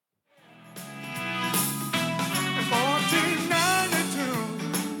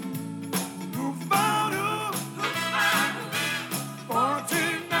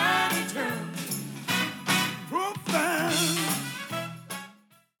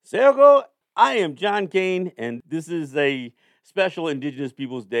Sergo, I am John Kane, and this is a special Indigenous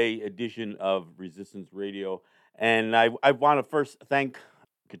Peoples Day edition of Resistance Radio. And I want to first thank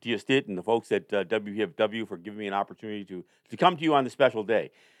Katia Stitt and the folks at WPFW for giving me an opportunity to come to you on this special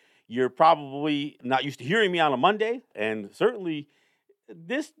day. You're probably not used to hearing me on a Monday, and certainly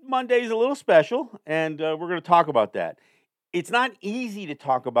this Monday is a little special, and we're going to talk about that. It's not easy to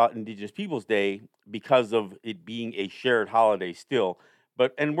talk about Indigenous Peoples Day because of it being a shared holiday still,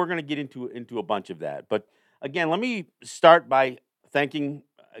 and we're going to get into a bunch of that. But again, let me start by thanking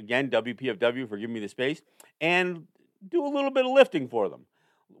again WPFW for giving me the space and do a little bit of lifting for them.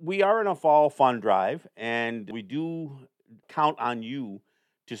 We are in a fall fund drive, and we do count on you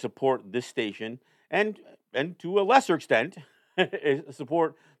to support this station and to a lesser extent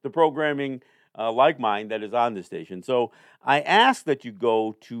support the programming like mine that is on this station. So I ask that you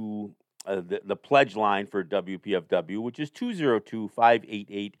go to the pledge line for WPFW, which is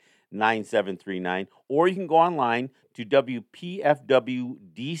 202-588-9739, or you can go online to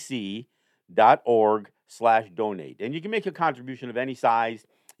WPFWDC.org/donate. And you can make a contribution of any size.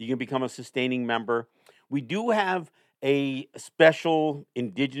 You can become a sustaining member. We do have a special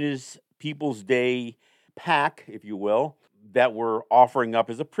Indigenous Peoples Day pack, if you will, that we're offering up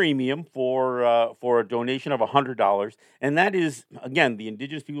as a premium for a donation of $100, and that is again the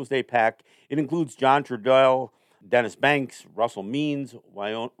Indigenous Peoples Day pack. It includes John Trudell, Dennis Banks, Russell Means,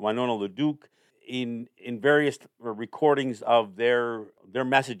 Winona LeDuc in various recordings of their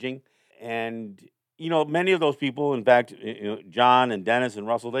messaging, and many of those people, in fact, John and Dennis and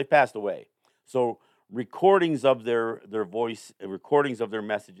Russell, they passed away. So recordings of their voice, recordings of their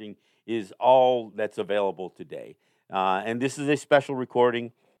messaging is all that's available today. And this is a special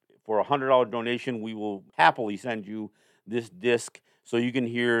recording. For a $100 donation, we will happily send you this disc so you can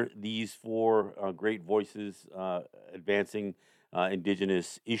hear these four great voices advancing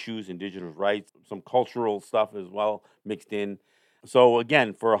Indigenous issues, Indigenous rights, some cultural stuff as well mixed in. So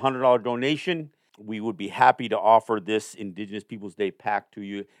again, for a $100 donation, we would be happy to offer this Indigenous Peoples Day pack to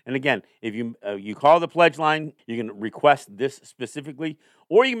you. And again, if you call the pledge line, you can request this specifically,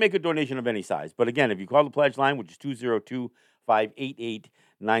 or you can make a donation of any size. But again, if you call the pledge line, which is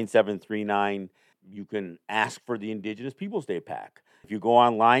 202-588-9739, you can ask for the Indigenous Peoples Day pack. If you go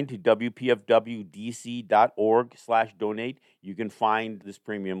online to WPFWDC.org/donate, you can find this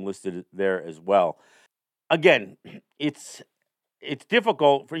premium listed there as well. Again, it's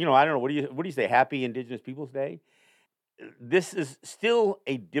difficult for, I don't know, what do you say, Happy Indigenous Peoples Day? This is still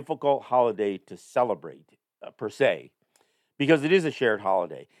a difficult holiday to celebrate per se, because it is a shared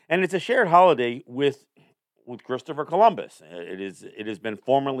holiday, and it's a shared holiday with Christopher Columbus. It has been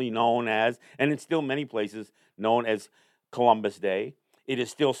formerly known as, and it's still many places known as, Columbus Day. It is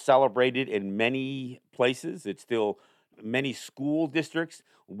still celebrated in many places. It's still, many school districts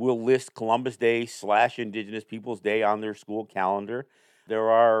will list Columbus Day / Indigenous Peoples Day on their school calendar. There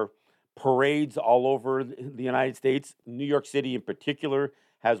are parades all over the United States. New York City in particular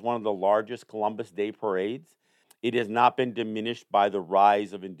has one of the largest Columbus Day parades. It has not been diminished by the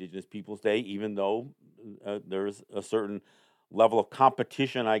rise of Indigenous Peoples Day, even though there's a certain level of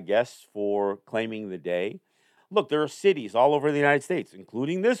competition, I guess, for claiming the day. Look, there are cities all over the United States,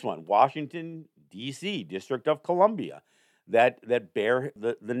 including this one, Washington, D.C., District of Columbia, that bear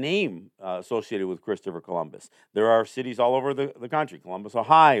the name associated with Christopher Columbus. There are cities all over the country, Columbus,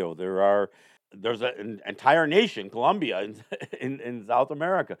 Ohio. There's an entire nation, Columbia, in South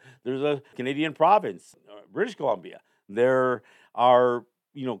America. There's a Canadian province, British Columbia. There are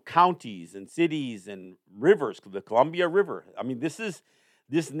counties and cities and rivers, the Columbia River. I mean, this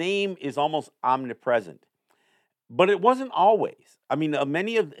name is almost omnipresent. But it wasn't always. I mean,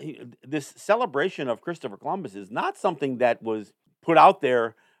 many of this celebration of Christopher Columbus is not something that was put out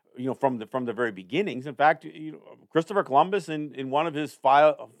there, from the very beginnings. In fact, Christopher Columbus, in one of his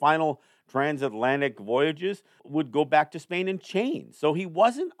final transatlantic voyages, would go back to Spain in chains. So he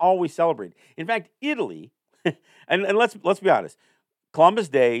wasn't always celebrated. In fact, Italy, and let's be honest, Columbus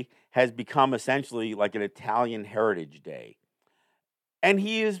Day has become essentially like an Italian Heritage Day, and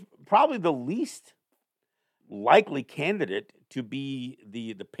he is probably the least likely candidate to be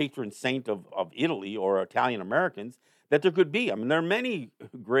the patron saint of Italy or Italian Americans that there could be. I mean, there are many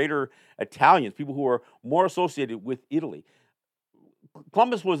greater Italians, people who are more associated with Italy.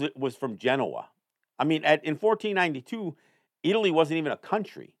 Columbus was from Genoa. I mean, in 1492, Italy wasn't even a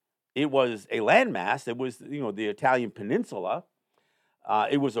country. It was a landmass. It was, the Italian peninsula.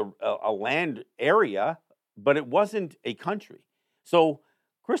 It was a land area, but it wasn't a country. So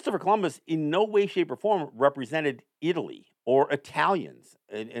Christopher Columbus in no way, shape, or form represented Italy or Italians.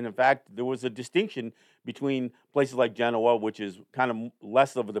 And in fact, there was a distinction between places like Genoa, which is kind of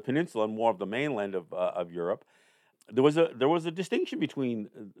less of the peninsula and more of the mainland of Europe. There was a distinction between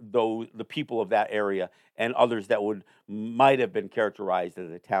the people of that area and others that would might have been characterized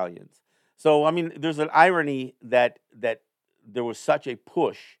as Italians. So I mean, there's an irony that there was such a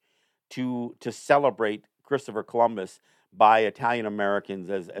push to celebrate Christopher Columbus by Italian Americans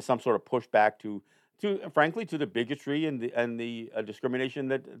as some sort of pushback to frankly to the bigotry and the discrimination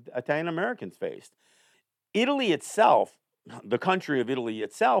that Italian Americans faced. Italy itself, the country of Italy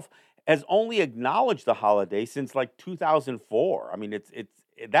itself, has only acknowledged the holiday since like 2004. I mean, it's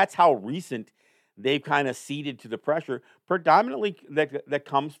that's how recent they've kind of ceded to the pressure. Predominantly, that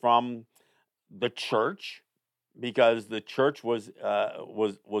comes from the church, because the church was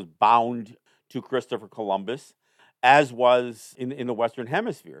bound to Christopher Columbus, as was in the Western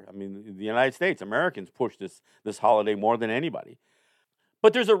Hemisphere. I mean, the United States, Americans pushed this holiday more than anybody.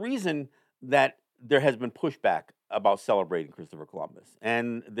 But there's a reason that there has been pushback about celebrating Christopher Columbus,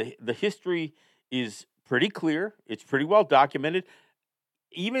 and the history is pretty clear. It's pretty well documented,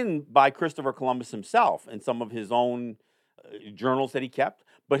 even by Christopher Columbus himself in some of his own journals that he kept.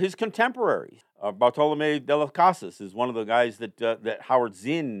 But his contemporaries, Bartolome de las Casas, is one of the guys that Howard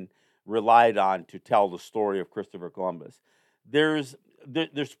Zinn relied on to tell the story of Christopher Columbus. There's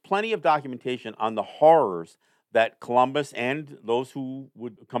plenty of documentation on the horrors that Columbus and those who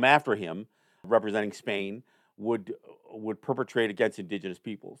would come after him, representing Spain, would perpetrate against indigenous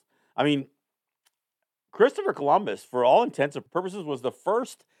peoples. I mean, Christopher Columbus, for all intents and purposes, was the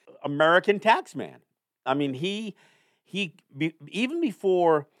first American taxman. I mean, even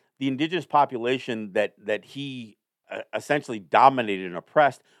before the indigenous population that he essentially dominated and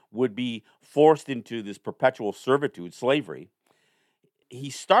oppressed would be forced into this perpetual servitude, slavery. He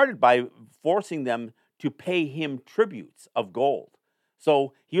started by forcing them to pay him tributes of gold.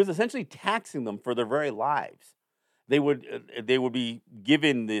 So he was essentially taxing them for their very lives. They would be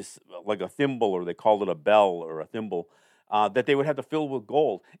given this, like a thimble, or they called it a bell or a thimble, that they would have to fill with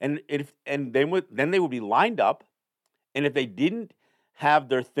gold, and then they would be lined up, and if they didn't have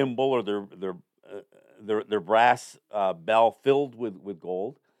their thimble or their brass bell filled with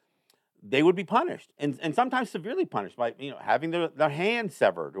gold, they would be punished, and sometimes severely punished by having their hand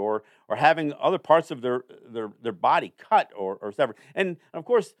severed, or having other parts of their body cut or severed. And of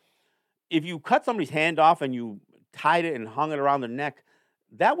course, if you cut somebody's hand off and you tied it and hung it around their neck,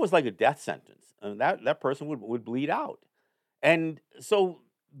 that was like a death sentence, and that person would bleed out. And so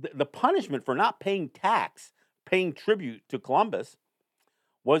the punishment for not paying tax, paying tribute to Columbus,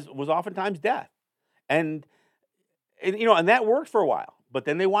 was oftentimes death. And, and that worked for a while, but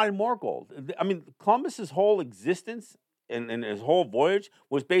then they wanted more gold. I mean, Columbus's whole existence and his whole voyage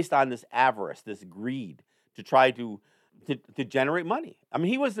was based on this avarice, this greed to try to generate money. I mean,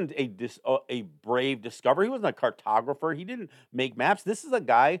 he wasn't a brave discoverer. He wasn't a cartographer. He didn't make maps. This is a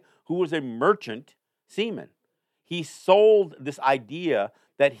guy who was a merchant seaman. He sold this idea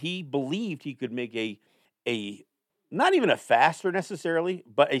that he believed he could make a not even a faster necessarily,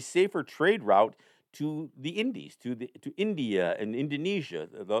 but a safer trade route to the Indies, to India and Indonesia,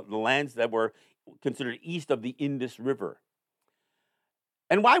 the lands that were considered east of the Indus River.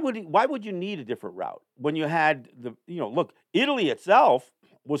 And why would you need a different route when you had look, Italy itself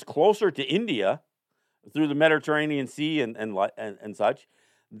was closer to India through the Mediterranean Sea and such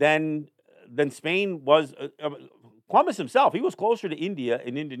than Spain was. Columbus himself, he was closer to India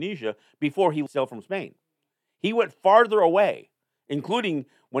and Indonesia before he sailed from Spain. He went farther away, including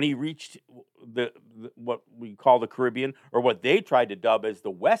when he reached what we call the Caribbean, or what they tried to dub as the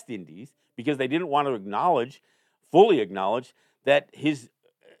West Indies, because they didn't want to fully acknowledge that his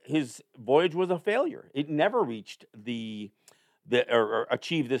voyage was a failure. It never reached or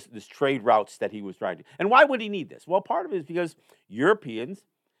achieved this trade routes that he was trying to. And why would he need this? Well, part of it is because Europeans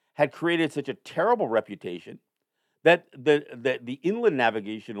had created such a terrible reputation that the inland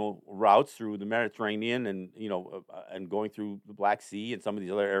navigational routes through the Mediterranean and going through the Black Sea and some of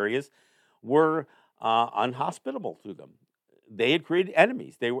these other areas were unhospitable to them. They had created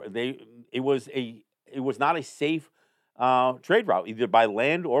enemies. It was not a safe trade route, either by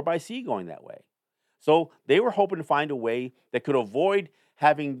land or by sea, going that way. So they were hoping to find a way that could avoid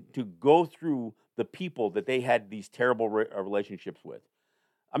having to go through the people that they had these terrible relationships with.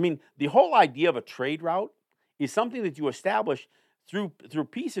 I mean, the whole idea of a trade route is something that you establish through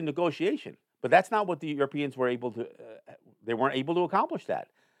peace and negotiation. But that's not what the Europeans were able to. They weren't able to accomplish that.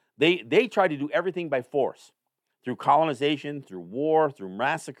 They tried to do everything by force, through colonization, through war, through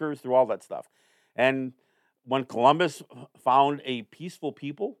massacres, through all that stuff. And when Columbus found a peaceful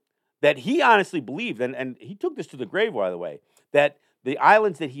people that he honestly believed, and he took this to the grave, by the way, that the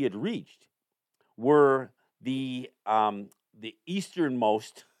islands that he had reached were the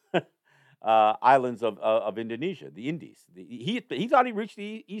easternmost islands of Indonesia, the Indies. He thought he reached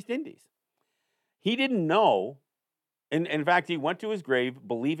the East Indies. He didn't know, and in fact, he went to his grave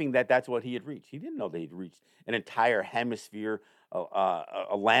believing that that's what he had reached. He didn't know that he'd reached an entire hemisphere,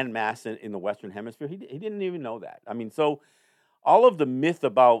 a landmass in the Western Hemisphere. He didn't even know that. I mean, so all of the myth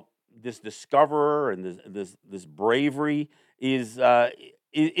about this discoverer and this bravery is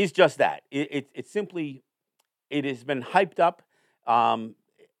just that. It's simply, it has been hyped up um,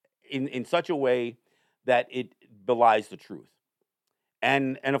 in such a way that it belies the truth.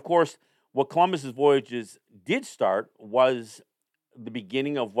 And of course, what Columbus's voyages did start was the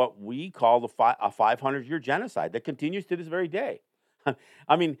beginning of what we call a 500-year genocide that continues to this very day.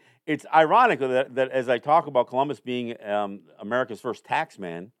 I mean, it's ironic that as I talk about Columbus being America's first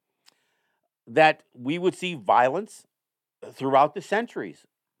taxman, that we would see violence throughout the centuries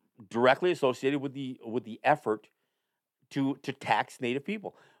directly associated with the effort to tax Native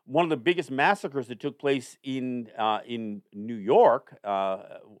people. One of the biggest massacres that took place in New York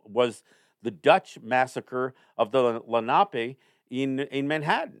was the Dutch massacre of the Lenape in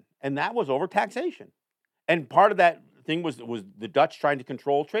Manhattan, and that was over taxation. And part of that thing was the Dutch trying to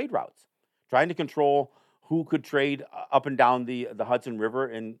control trade routes, trying to control who could trade up and down the Hudson River,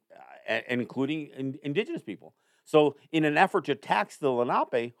 and including indigenous people. So, in an effort to tax the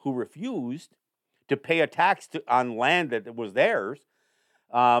Lenape, who refused to pay a tax on land that was theirs,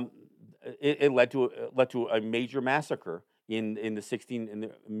 um, it led to a major massacre in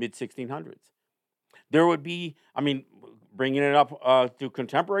the mid 1600s. There would be, I mean, bringing it up to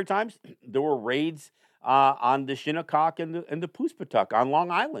contemporary times, there were raids on the Shinnecock and the Poospatuck on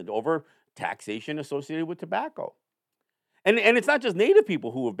Long Island over taxation associated with tobacco. And it's not just Native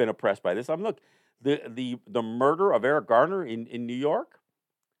people who have been oppressed by this. I mean, look, the murder of Eric Garner in New York,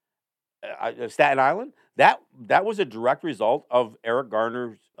 Staten Island, that was a direct result of Eric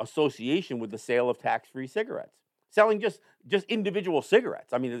Garner's association with the sale of tax-free cigarettes, selling just individual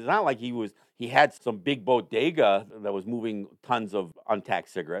cigarettes. I mean, it's not like he had some big bodega that was moving tons of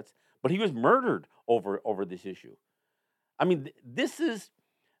untaxed cigarettes, but he was murdered over this issue. I mean, this is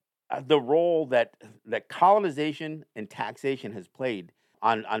the role that colonization and taxation has played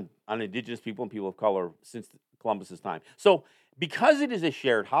on indigenous people and people of color since Columbus's time. So, because it is a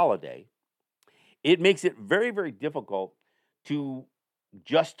shared holiday, it makes it very, very difficult to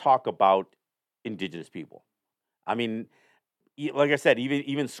just talk about indigenous people. I mean, like I said,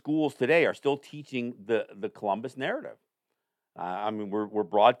 even schools today are still teaching the Columbus narrative. I mean, we're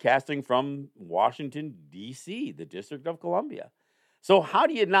broadcasting from Washington D.C., the District of Columbia. So how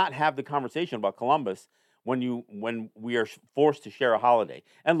do you not have the conversation about Columbus when we are forced to share a holiday?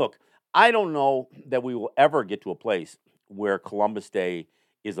 And look, I don't know that we will ever get to a place where Columbus Day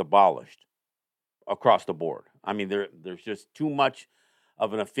is abolished across the board. I mean, there's just too much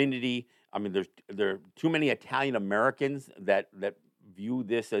of an affinity. I mean, there are too many Italian Americans that view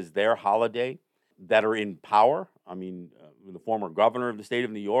this as their holiday, that are in power. I mean, the former governor of the state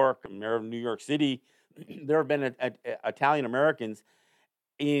of New York, mayor of New York City. There have been Italian Americans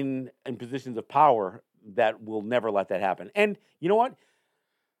in positions of power that will never let that happen. And you know what?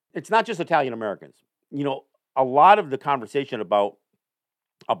 It's not just Italian Americans. You know, a lot of the conversation about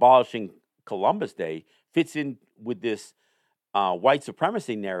abolishing Columbus Day fits in with this white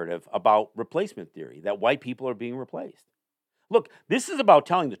supremacy narrative about replacement theory, that white people are being replaced. Look, this is about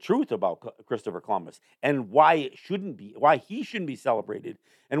telling the truth about Christopher Columbus and why he shouldn't be celebrated,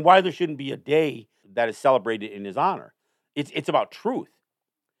 and why there shouldn't be a day that is celebrated in his honor. It's about truth.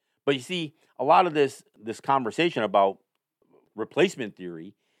 But you see, a lot of this conversation about replacement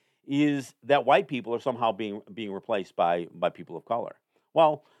theory is that white people are somehow being replaced by people of color.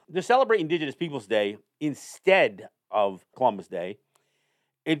 Well, to celebrate Indigenous Peoples Day instead of Columbus Day,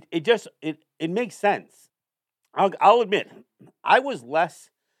 it makes sense. I'll admit, I was less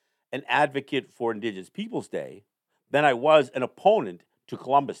an advocate for Indigenous Peoples Day than I was an opponent to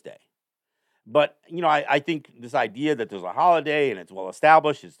Columbus Day. But you know, I think this idea that there's a holiday and it's well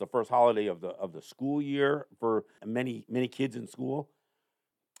established, it's the first holiday of the school year for many kids in school,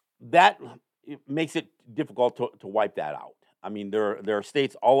 that it makes it difficult to wipe that out. I mean, there are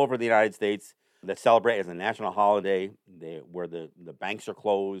states all over the United States that celebrate as a national holiday, where the banks are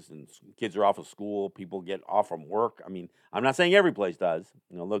closed and kids are off of school, people get off from work. I mean, I'm not saying every place does.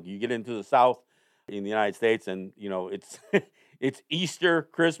 You know, look, you get into the South in the United States, and you know it's it's Easter,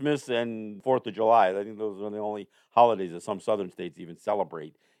 Christmas, and 4th of July. I think those are the only holidays that some Southern states even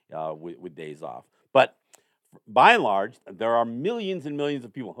celebrate with days off. But by and large, there are millions and millions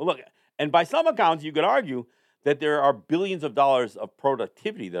of people. Look, and by some accounts, you could argue that there are billions of dollars of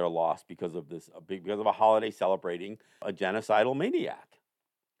productivity that are lost because of this, because of a holiday celebrating a genocidal maniac.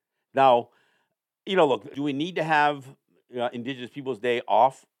 Now, look, do we need to have Indigenous Peoples Day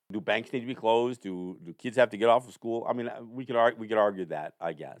off? Do banks need to be closed? Do kids have to get off of school? I mean, we could argue that,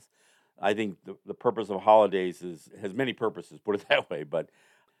 I guess. I think the purpose of holidays has many purposes, put it that way. But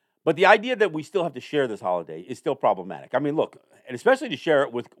the idea that we still have to share this holiday is still problematic. I mean, look, and especially to share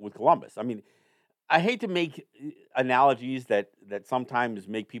it with Columbus. I mean, I hate to make analogies that sometimes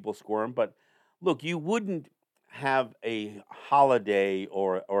make people squirm, but look, you wouldn't have a holiday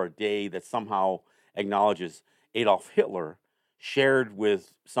or a day that somehow acknowledges Adolf Hitler shared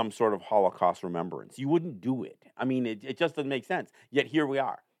with some sort of Holocaust remembrance. You wouldn't do it. I mean, it just doesn't make sense. Yet here we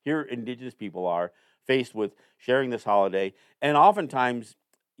are. Here Indigenous people are faced with sharing this holiday. And oftentimes,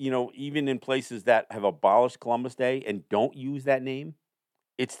 even in places that have abolished Columbus Day and don't use that name,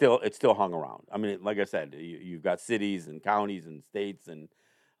 it's still hung around. I mean, like I said, you've got cities and counties and states and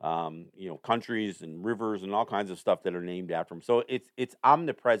countries and rivers and all kinds of stuff that are named after them. So it's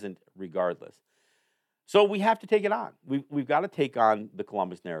omnipresent regardless. So we have to take it on. We've got to take on the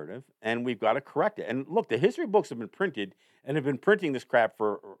Columbus narrative, and we've got to correct it. And look, the history books have been printed and have been printing this crap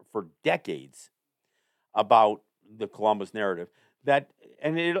for decades about the Columbus narrative.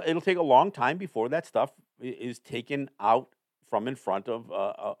 And it'll take a long time before that stuff is taken out from in front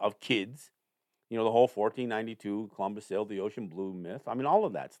of kids. The whole 1492 Columbus sailed the ocean blue myth. I mean, all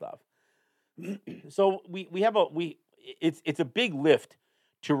of that stuff. So it's a big lift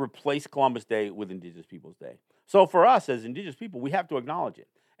to replace Columbus Day with Indigenous Peoples Day. So for us as Indigenous people, we have to acknowledge it.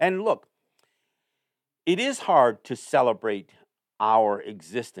 And look, it is hard to celebrate our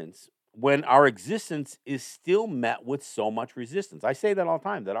existence when our existence is still met with so much resistance. I say that all the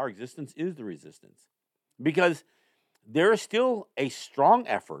time, that our existence is the resistance. Because there is still a strong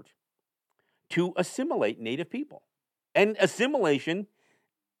effort to assimilate Native people. And assimilation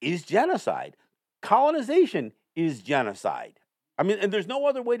is genocide. Colonization is genocide. I mean, and there's no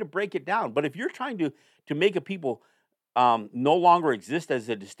other way to break it down. But if you're trying to make a people no longer exist as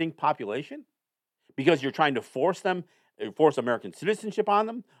a distinct population, because you're trying to force American citizenship on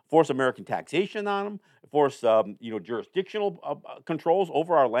them, force American taxation on them, force jurisdictional controls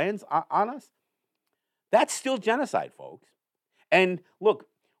over our lands on us, that's still genocide, folks. And look,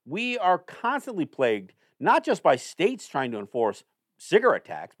 we are constantly plagued not just by states trying to enforce cigarette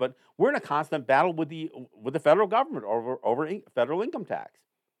tax, but we're in a constant battle with the federal government over federal income tax.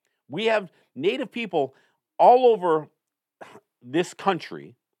 We have Native people all over this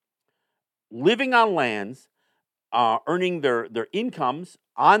country living on lands, earning their incomes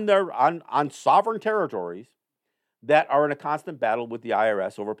on sovereign territories that are in a constant battle with the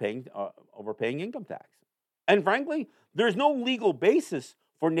IRS overpaying income tax. And frankly, there's no legal basis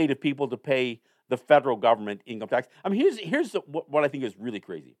for Native people to pay the federal government income tax. I mean, here's what I think is really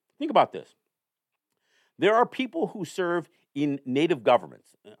crazy. Think about this. There are people who serve in Native governments.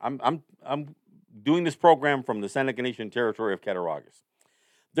 I'm doing this program from the Seneca Nation territory of Cattaraugus.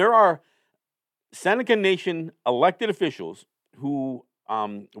 There are Seneca Nation elected officials who,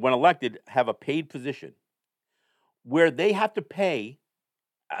 when elected, have a paid position where they have to pay,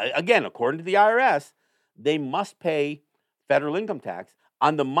 again, according to the IRS, they must pay federal income tax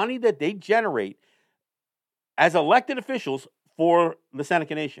on the money that they generate as elected officials for the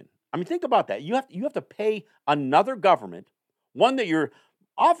Seneca Nation. I mean, think about that. You have to pay another government, one that you're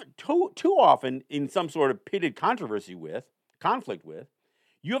often too often in some sort of pitted conflict with.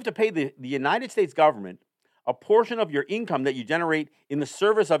 You have to pay the United States government a portion of your income that you generate in the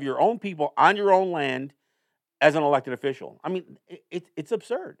service of your own people on your own land as an elected official. I mean, it's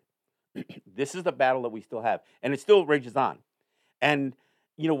absurd. This is the battle that we still have, and it still rages on. And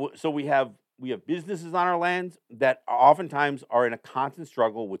so we have businesses on our lands that oftentimes are in a constant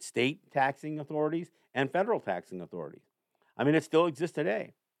struggle with state taxing authorities and federal taxing authorities. I mean, it still exists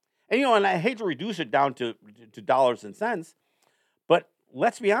today. And and I hate to reduce it down to dollars and cents, but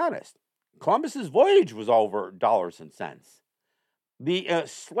let's be honest. Columbus's voyage was over dollars and cents. The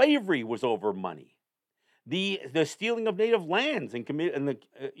slavery was over money. The stealing of native lands and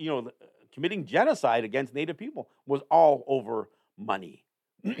committing genocide against Native people was all over money.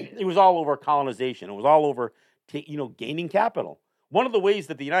 It was all over colonization. It was all over gaining capital. One of the ways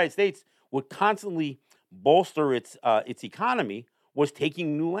that the United States would constantly bolster its economy was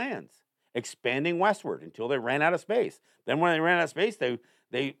taking new lands, expanding westward until they ran out of space. Then when they ran out of space, they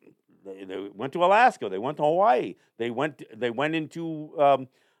went to Alaska. They went to Hawaii. They went into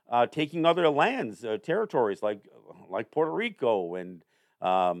taking other lands, territories like Puerto Rico and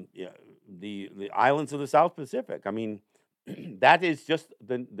the islands of the South Pacific. I mean, that is just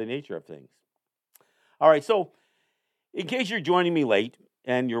the nature of things. All right, so in case you're joining me late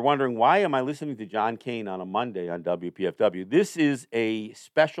and you're wondering why am I listening to John Kane on a Monday on WPFW, this is a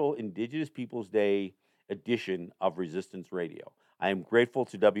special Indigenous Peoples Day edition of Resistance Radio. I am grateful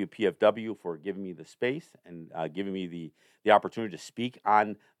to WPFW for giving me the space and giving me the opportunity to speak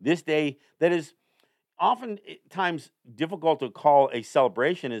on this day that is oftentimes difficult to call a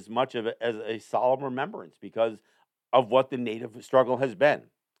celebration as much of as a solemn remembrance because of what the Native struggle has been.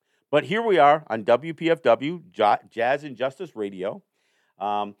 But here we are on WPFW, Jazz and Justice Radio.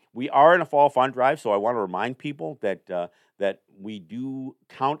 We are in a fall fund drive, so I want to remind people that that we do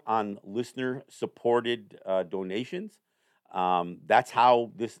count on listener-supported donations. That's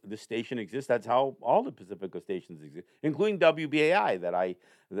how this station exists. That's how all the Pacifica stations exist, including WBAI that I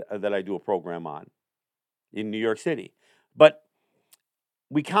do a program on in New York City. But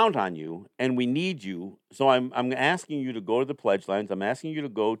we count on you and we need you. So I'm asking you to go to the pledge lines. I'm asking you to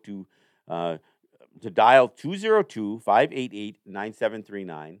go to dial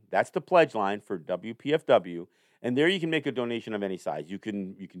 202-588-9739. That's the pledge line for WPFW. And there you can make a donation of any size. You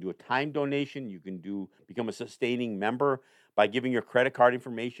can do a time donation. You can become a sustaining member by giving your credit card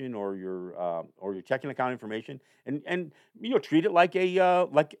information or your checking account information, and treat it like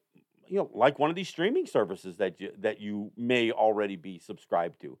like one of these streaming services that you may already be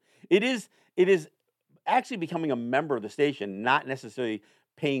subscribed to. It is actually becoming a member of the station, not necessarily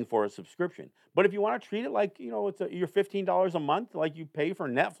paying for a subscription. But if you want to treat it like it's you're $15 a month, like you pay for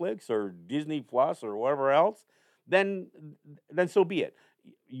Netflix or Disney Plus or whatever else, then so be it.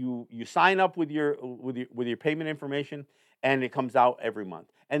 You sign up with your payment information, and it comes out every month.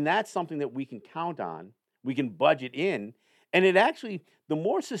 And that's something that we can count on. We can budget in. And it actually, the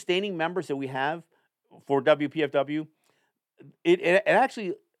more sustaining members that we have for WPFW, it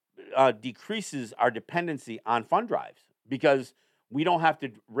actually decreases our dependency on fund drives because we don't have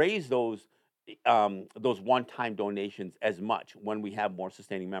to raise those one-time donations as much when we have more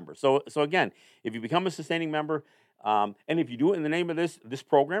sustaining members. So again, if you become a sustaining member, and if you do it in the name of this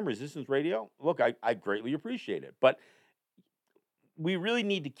program, Resistance Radio, look, I greatly appreciate it. But we really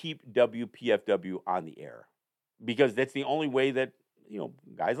need to keep WPFW on the air, because that's the only way that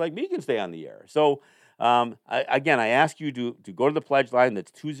guys like me can stay on the air. So I ask you to go to the pledge line.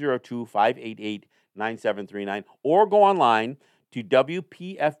 That's 202-588-9739, or go online to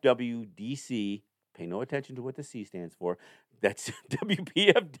WPFWDC. Pay no attention to what the C stands for. That's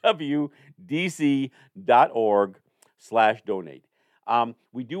WPFWDC.org/donate.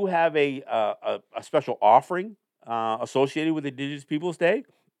 We do have a special offering associated with Indigenous Peoples Day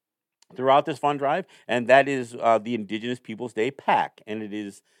throughout this fund drive, and that is the Indigenous Peoples Day Pack, and it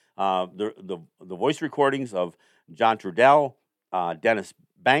is the voice recordings of John Trudell, Dennis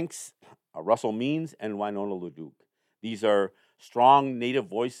Banks, Russell Means, and Winona LeDuc. These are strong Native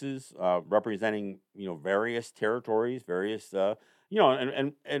voices representing various territories, various and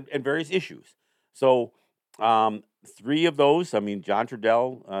various issues. So 3 of those, John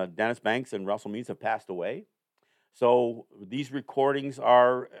Trudell, Dennis Banks, and Russell Means have passed away. So these recordings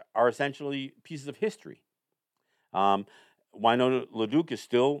are essentially pieces of history. Winona LeDuc is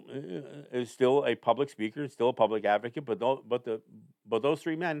still a public speaker, still a public advocate, but those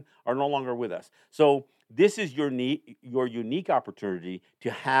 3 men are no longer with us. So this is your unique opportunity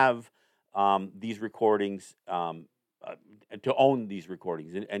to have these recordings, to own these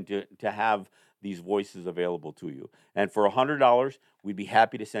recordings, and to have these voices available to you. And for $100, we'd be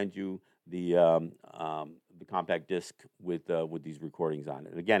happy to send you the compact disc with these recordings on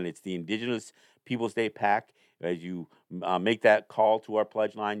it. And again, it's the Indigenous Peoples Day Pack. As you make that call to our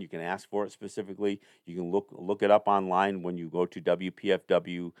pledge line, you can ask for it specifically. You can look it up online when you go to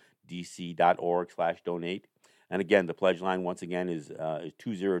WPFWDC.org/donate. And again, the pledge line once again is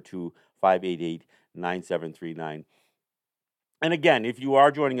 202-588-9739. And again, if you are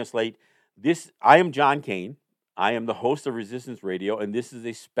joining us late, I am John Kane. I am the host of Resistance Radio, and this is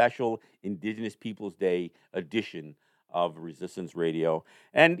a special Indigenous Peoples Day edition of Resistance Radio.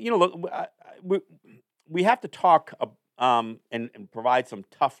 And look, we have to talk and provide some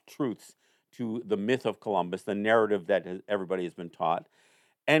tough truths to the myth of Columbus, the narrative that everybody has been taught.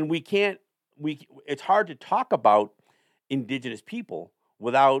 And it's hard to talk about Indigenous people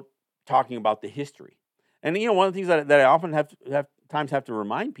without talking about the history. And one of the things that I often have to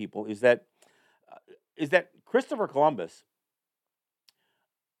remind people is that Christopher Columbus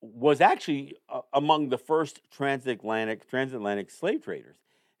was actually among the first transatlantic slave traders.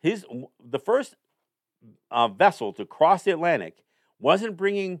 The first vessel to cross the Atlantic wasn't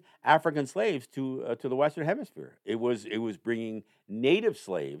bringing African slaves to the Western Hemisphere. It was bringing native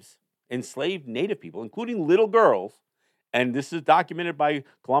slaves enslaved native people, including little girls. And this is documented by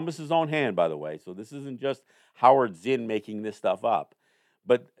Columbus's own hand, by the way. So this isn't just Howard Zinn making this stuff up.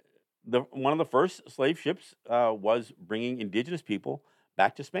 But one of the first slave ships was bringing indigenous people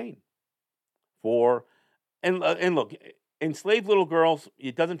back to Spain for and look, enslaved little girls.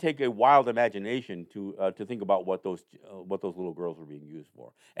 It doesn't take a wild imagination to think about what those little girls were being used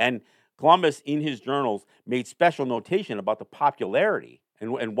for. And Columbus, in his journals, made special notation about the popularity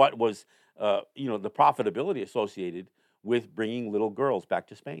and what was the profitability associated with bringing little girls back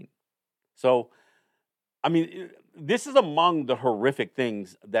to Spain. So, I mean, this is among the horrific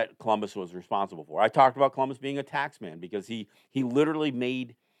things that Columbus was responsible for. I talked about Columbus being a taxman because he literally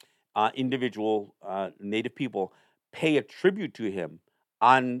made individual native people pay a tribute to him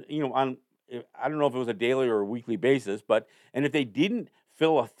on I don't know if it was a daily or a weekly basis, and if they didn't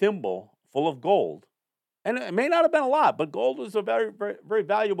fill a thimble full of gold, and it may not have been a lot, but gold was a very, very, very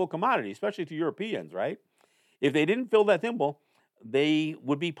valuable commodity, especially to Europeans, right? If they didn't fill that thimble, they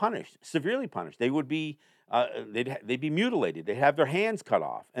would be punished, severely punished. They would be they'd be mutilated. They'd have their hands cut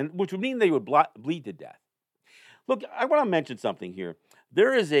off, and which would mean they would bleed to death. Look, I want to mention something here.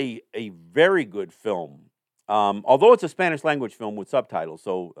 There is a very good film, although it's a Spanish language film with subtitles.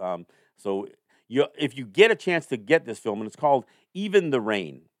 So if you get a chance to get this film, and it's called Even the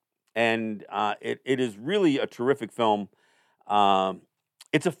Rain, and it is really a terrific film.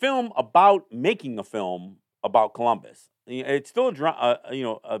 It's a film about making a film about Columbus. It's still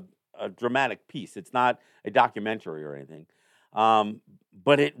a dramatic piece. It's not a documentary or anything.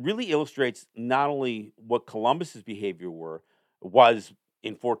 But it really illustrates not only what Columbus's behavior was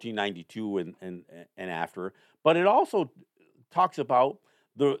in 1492 and after, but it also talks about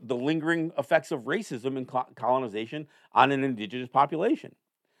the lingering effects of racism and colonization on an indigenous population.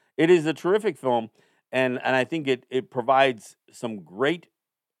 It is a terrific film, and I think it provides some great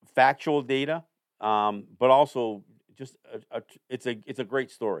factual data, but also just it's a great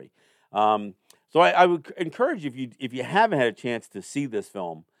story. So I would encourage you, if you haven't had a chance to see this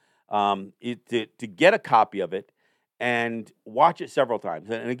film, to get a copy of it and watch it several times.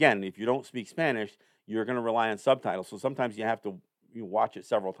 And again, if you don't speak Spanish, you're going to rely on subtitles. So sometimes you have to watch it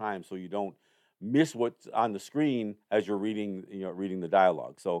several times so you don't miss what's on the screen as you're reading the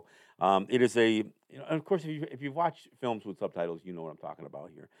dialogue. So it is and of course, if you've watched films with subtitles, you know what I'm talking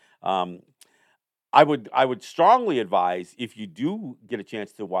about here. I would strongly advise, if you do get a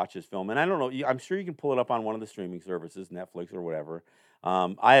chance to watch this film, and I don't know, I'm sure you can pull it up on one of the streaming services, Netflix or whatever.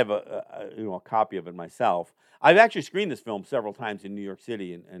 I have a copy of it myself. I've actually screened this film several times in New York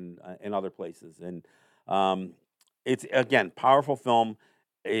City and other places, and it's, again, powerful film.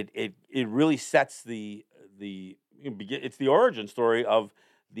 It really sets it's the origin story of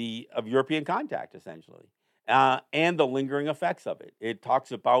European contact, essentially, and the lingering effects of it. It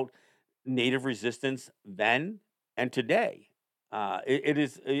talks about Native resistance then and today. It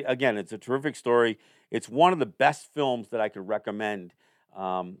is, again, it's a terrific story. It's one of the best films that I could recommend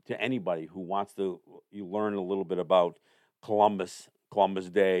to anybody who wants to learn a little bit about Columbus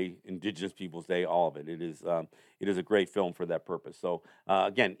Day, Indigenous Peoples Day, all of it. It is a great film for that purpose. So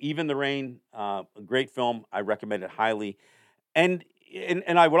again, Even the Rain, a great film. I recommend it highly, and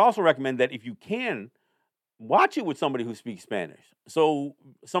I would also recommend that if you can, watch it with somebody who speaks Spanish. So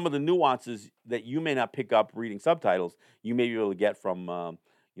some of the nuances that you may not pick up reading subtitles, you may be able to get from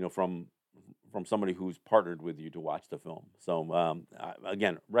somebody who's partnered with you to watch the film. So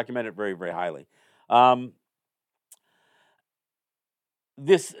again, recommend it very, very highly.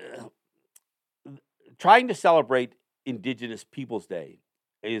 This trying to celebrate Indigenous Peoples Day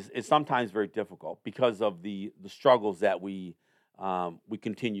is sometimes very difficult because of the struggles that we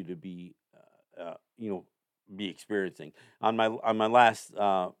continue to be experiencing. On my last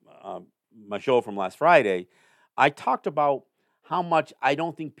my show from last Friday, I talked about how much I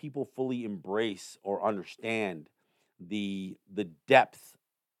don't think people fully embrace or understand the depth,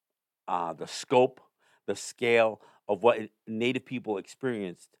 the scope, the scale of what Native people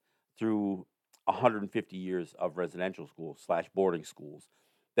experienced through 150 years of residential schools / boarding schools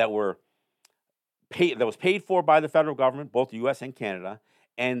that was paid for by the federal government, both the U.S. and Canada,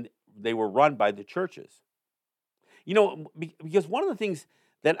 and they were run by the churches. Because one of the things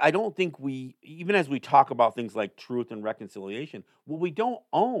that I don't think even as we talk about things like truth and reconciliation, what we don't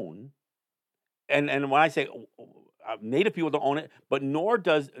own, and when I say Native people don't own it, but nor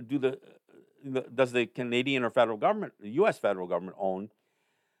does the Canadian or federal government, the U.S. federal government, own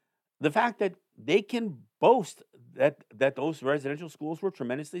the fact that they can boast that those residential schools were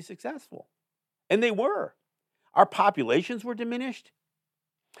tremendously successful, and they were. Our populations were diminished.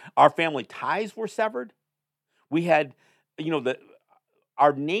 Our family ties were severed. We had,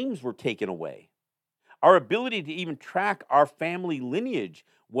 our names were taken away. Our ability to even track our family lineage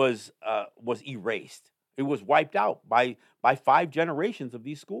was erased. It was wiped out by 5 generations of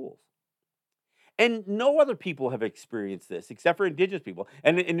these schools. And no other people have experienced this except for indigenous people.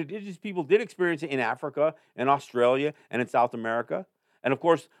 And indigenous people did experience it in Africa and Australia and in South America. And of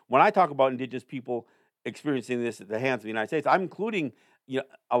course, when I talk about indigenous people experiencing this at the hands of the United States, I'm including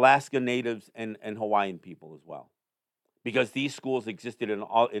Alaska Natives and Hawaiian people as well, because these schools existed in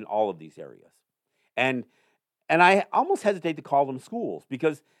all of these areas. And and I almost hesitate to call them schools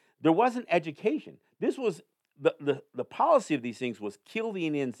because there wasn't education. This was the policy of these things was kill the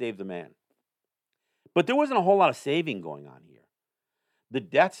Indian, save the man. But there wasn't a whole lot of saving going on here. The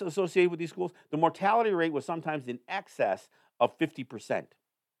deaths associated with these schools, the mortality rate was sometimes in excess of 50%.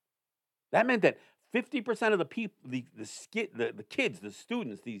 That meant that 50% of the people, the kids, the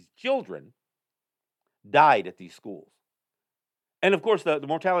students, these children, died at these schools. And of course, the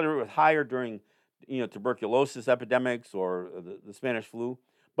mortality rate was higher during tuberculosis epidemics or the Spanish flu.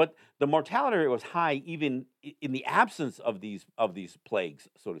 But the mortality rate was high even in the absence of these plagues,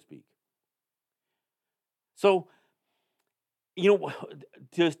 so to speak. So,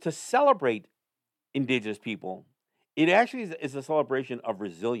 to celebrate indigenous people, it actually is a celebration of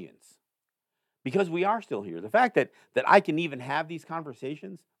resilience because we are still here. The fact that I can even have these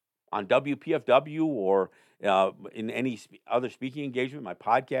conversations on WPFW or in any other speaking engagement, my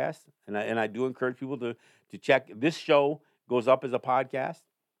podcast, and I do encourage people to check. This show goes up as a podcast,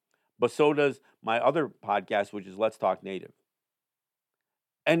 but so does my other podcast, which is Let's Talk Native.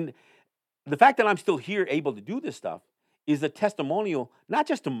 And the fact that I'm still here able to do this stuff is a testimonial, not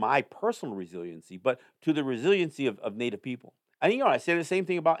just to my personal resiliency, but to the resiliency of Native people. And I say the same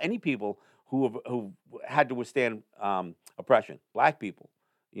thing about any people who had to withstand oppression, Black people,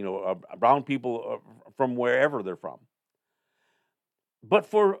 brown people from wherever they're from. But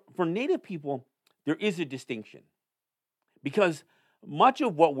for Native people, there is a distinction because much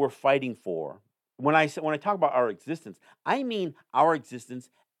of what we're fighting for, when I talk about our existence, I mean our existence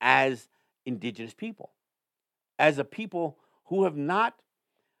as indigenous people, as a people who have not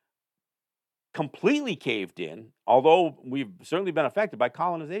completely caved in, although we've certainly been affected by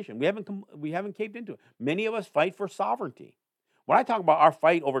colonization. We haven't caved into it. Many of us fight for sovereignty. When I talk about our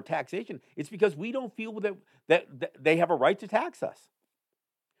fight over taxation, it's because we don't feel that they have a right to tax us.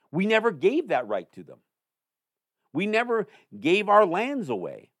 We never gave that right to them. We never gave our lands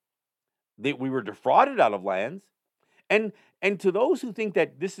away. We were defrauded out of lands. And to those who think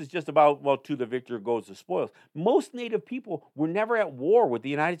that this is just about, well, to the victor goes the spoils, most Native people were never at war with the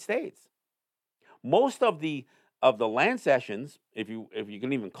United States. Most of the land cessions, if you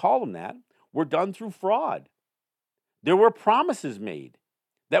can even call them that, were done through fraud. There were promises made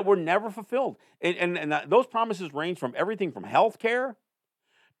that were never fulfilled. And those promises range from everything from health care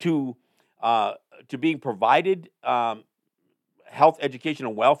to being provided health, education,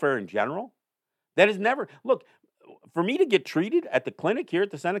 and welfare in general. That is never, look, for me to get treated at the clinic here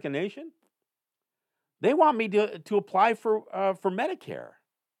at the Seneca Nation, they want me to apply for Medicare.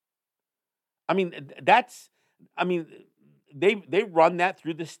 I mean, they run that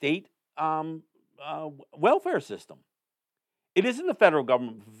through the state welfare system. It isn't the federal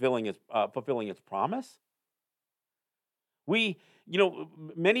government fulfilling its promise.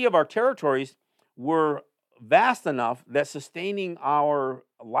 Many of our territories were vast enough that sustaining our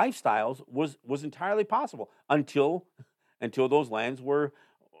lifestyles was entirely possible until those lands were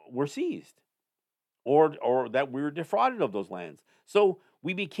seized, or that we were defrauded of those lands. So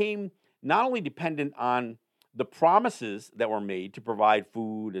we became not only dependent on the promises that were made to provide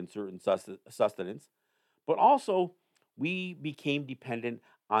food and certain sustenance, but also we became dependent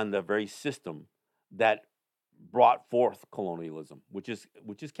on the very system that brought forth colonialism, which is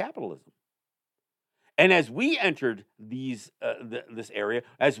capitalism. And as we entered this area,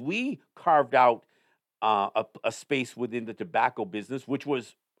 as we carved out a space within the tobacco business, which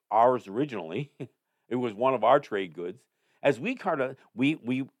was ours originally, it was one of our trade goods. As we carved out,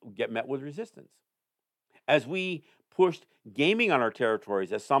 we get met with resistance. As we pushed gaming on our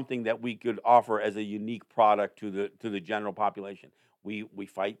territories as something that we could offer as a unique product to the general population, we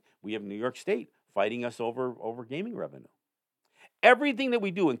fight. We have New York State fighting us over gaming revenue. Everything that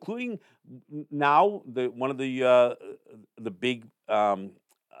we do, including now one of the big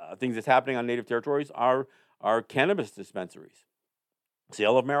things that's happening on Native territories are cannabis dispensaries,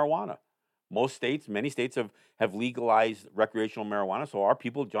 sale of marijuana. Many states have legalized recreational marijuana, so our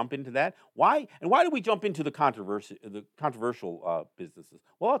people jump into that. Why? And why do we jump into the controversial businesses?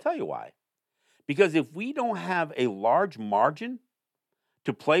 Well, I'll tell you why. Because if we don't have a large margin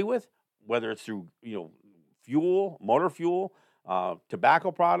to play with, whether it's through fuel, motor fuel,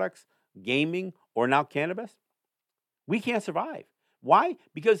 tobacco products, gaming, or now cannabis, we can't survive. Why?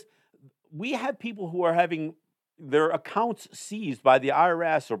 Because we have people who are having their accounts seized by the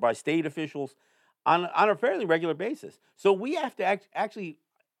IRS or by state officials on a fairly regular basis. So we have to actually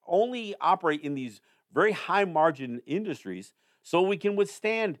only operate in these very high margin industries so we can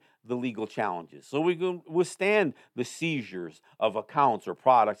withstand the legal challenges, so we can withstand the seizures of accounts or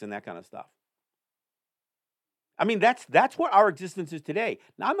products and that kind of stuff. I mean, that's what our existence is today.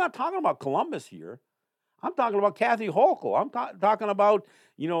 Now, I'm not talking about Columbus here. I'm talking about Kathy Hochul. I'm talking about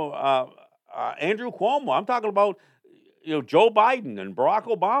Andrew Cuomo. I'm talking about Joe Biden and Barack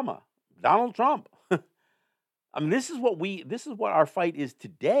Obama, Donald Trump. I mean, this is what our fight is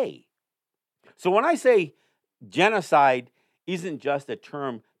today. So when I say genocide isn't just a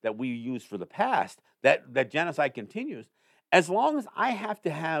term that we use for the past, that genocide continues, as long as I have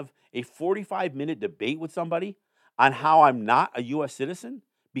to have a 45-minute debate with somebody on how I'm not a U.S. citizen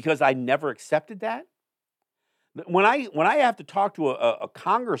because I never accepted that, when I have to talk to a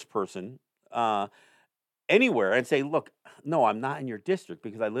congressperson anywhere and say, look, no, I'm not in your district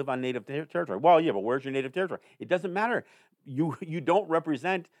because I live on native territory. Well, yeah, but where's your native territory? It doesn't matter. You don't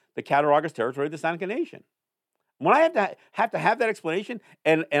represent the Cattaraugus territory of the Seneca Nation. When I have to have that explanation,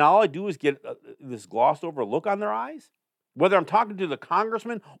 and all I do is get this glossed over look on their eyes, whether I'm talking to the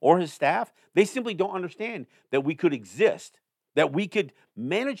congressman or his staff, they simply don't understand that we could exist, that we could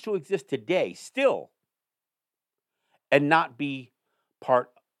manage to exist today still, and not be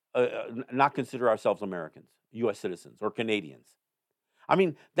not consider ourselves Americans, U.S. citizens, or Canadians. I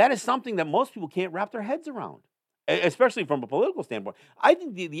mean, that is something that most people can't wrap their heads around, especially from a political standpoint. I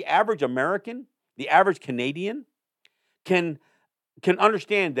think the average American, the average Canadian, can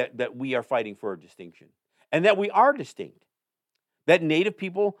understand that we are fighting for a distinction and that we are distinct. That Native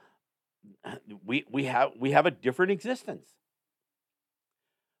people, we have a different existence,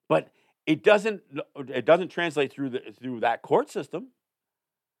 but it doesn't translate through that court system.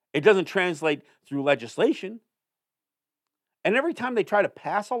 It doesn't translate through legislation. And every time they try to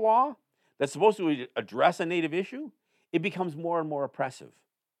pass a law that's supposed to address a Native issue, it becomes more and more oppressive.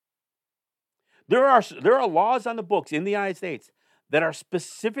 There are laws on the books in the United States that are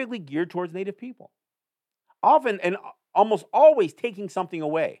specifically geared towards Native people, often and almost always taking something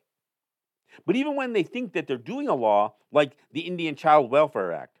away. But even when they think that they're doing a law like the Indian Child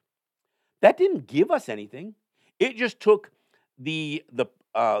Welfare Act, that didn't give us anything. It just took the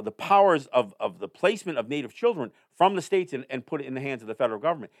powers of the placement of Native children from the states and put it in the hands of the federal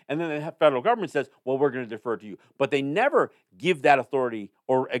government. And then the federal government says, well, we're going to defer to you. But they never give that authority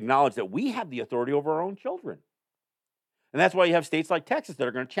or acknowledge that we have the authority over our own children. And that's why you have states like Texas that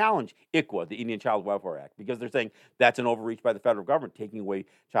are going to challenge ICWA, the Indian Child Welfare Act, because they're saying that's an overreach by the federal government, taking away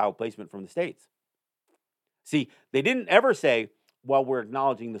child placement from the states. See, they didn't ever say, well, we're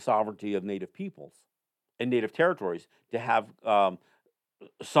acknowledging the sovereignty of Native peoples and Native territories to have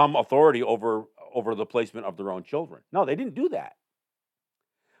some authority over the placement of their own children. No, they didn't do that.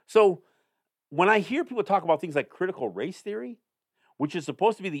 So when I hear people talk about things like critical race theory, which is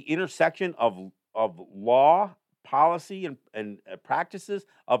supposed to be the intersection of law, policy, and practices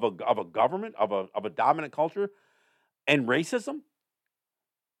of a government, of a dominant culture, and racism,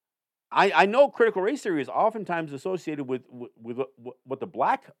 I know critical race theory is oftentimes associated with what the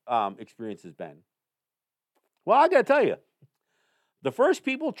black experience has been. Well, I got to tell you, the first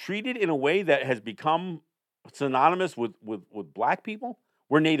people treated in a way that has become synonymous with black people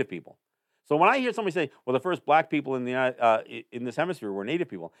were Native people. So when I hear somebody say, well, the first black people in this hemisphere were Native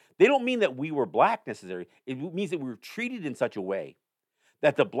people, they don't mean that we were black necessarily. It means that we were treated in such a way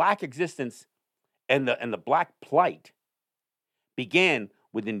that the black existence and the black plight began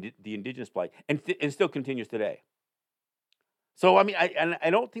within the indigenous plight and still continues today. So, I mean, I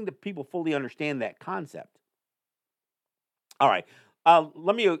don't think that people fully understand that concept. All right.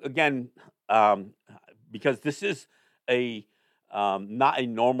 Let me again, because this is not a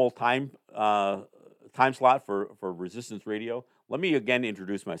normal time slot for Resistance Radio. Let me again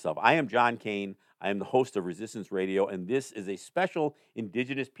introduce myself. I am John Kane. I am the host of Resistance Radio, and this is a special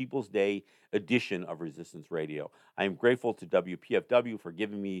Indigenous Peoples Day edition of Resistance Radio. I am grateful to WPFW for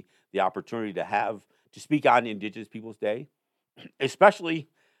giving me the opportunity to speak on Indigenous Peoples Day, especially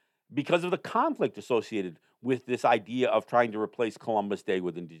because of the conflict associated with this idea of trying to replace Columbus Day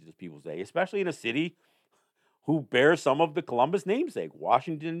with Indigenous Peoples Day, especially in a city who bears some of the Columbus namesake,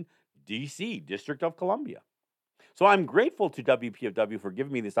 Washington, D.C., District of Columbia. So I'm grateful to WPFW for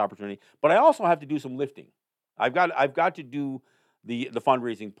giving me this opportunity, but I also have to do some lifting. I've got to do the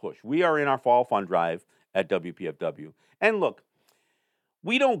fundraising push. We are in our fall fund drive at WPFW. And look,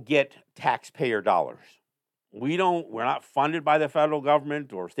 we don't get taxpayer dollars. We're not funded by the federal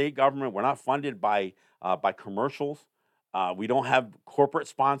government or state government. We're not funded by commercials. We don't have corporate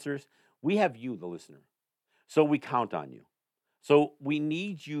sponsors. We have you, the listener. So we count on you. So we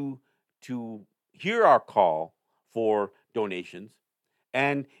need you to hear our call for donations.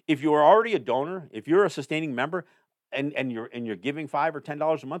 And if you are already a donor, if you're a sustaining member and you're giving $5 or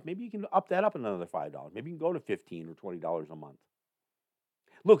 $10 a month, maybe you can up that up another $5. Maybe you can go to $15 or $20 a month.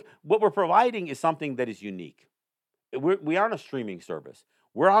 Look, what we're providing is something that is unique. We aren't a streaming service.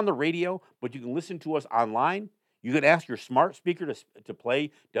 We're on the radio, but you can listen to us online. You can ask your smart speaker to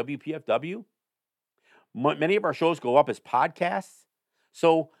play WPFW. Many of our shows go up as podcasts.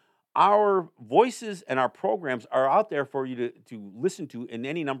 So our voices and our programs are out there for you to listen to in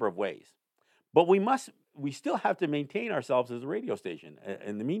any number of ways. But we still have to maintain ourselves as a radio station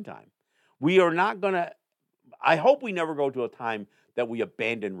in the meantime. We are not going to, I hope we never go to a time that we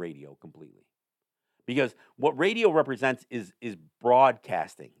abandon radio completely. Because what radio represents is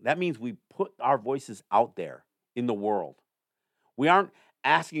broadcasting. That means we put our voices out there in the world. We aren't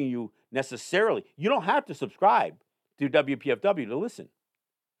asking you necessarily, you don't have to subscribe to WPFW to listen.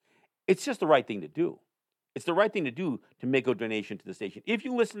 It's just the right thing to do. It's the right thing to do to make a donation to the station. If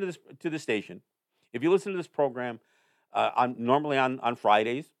you listen to the station, if you listen to this program normally on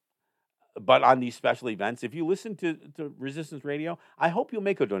Fridays, but on these special events, if you listen to Resistance Radio, I hope you'll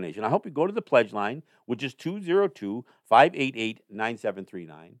make a donation. I hope you go to the pledge line, which is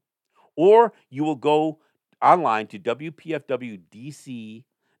 202-588-9739, or you will go online to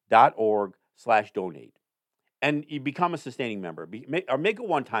WPFWDC.org/donate. And you become a sustaining member, or make a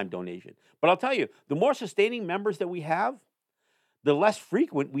one-time donation. But I'll tell you, the more sustaining members that we have, the less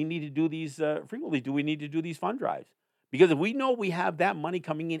frequent we need to do these. Frequently, do we need to do these fund drives? Because if we know we have that money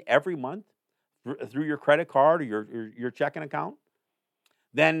coming in every month through your credit card or your checking account,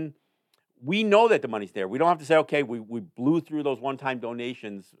 then we know that the money's there. We don't have to say, okay, we blew through those one-time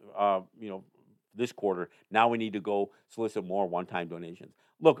donations, this quarter. Now we need to go solicit more one-time donations.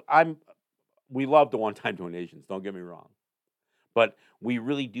 Look, we love the one-time donations. Don't get me wrong, but we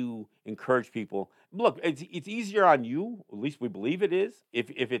really do encourage people. Look, it's easier on you. At least we believe it is.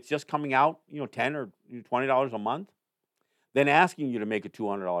 If it's just coming out, $10 or $20 a month, than asking you to make a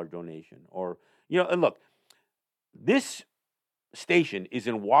 $200 donation. Or and look, this station is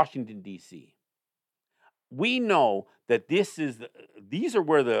in Washington D.C. We know that these are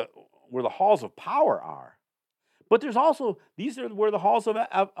where the halls of power are. But these are where the halls of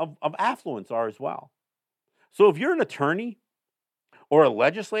affluence are as well. So if you're an attorney or a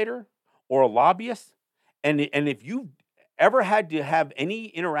legislator or a lobbyist, and if you've ever had to have any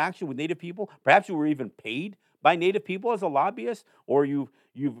interaction with Native people, perhaps you were even paid by Native people as a lobbyist, or you've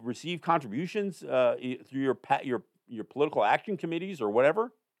received contributions through your political action committees or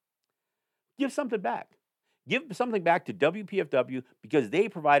whatever, give something back. Give something back to WPFW because they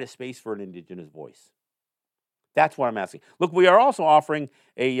provide a space for an Indigenous voice. That's what I'm asking. Look, we are also offering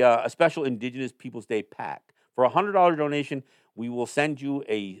a special Indigenous Peoples Day pack. For a $100 donation, we will send you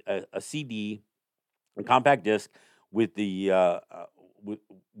a CD, a compact disc with the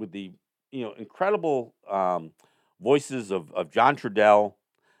incredible voices of John Trudell,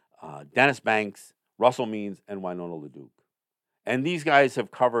 Dennis Banks, Russell Means, and Winona LaDuke. And these guys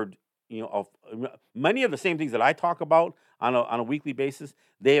have covered many of the same things that I talk about on a weekly basis.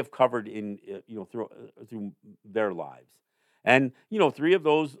 They have covered in through their lives, and three of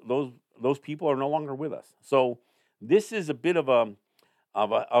those people are no longer with us. So this is a bit of a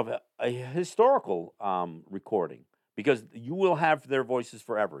historical recording, because you will have their voices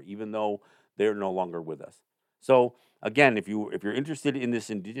forever, even though they're no longer with us. So again, if you're interested in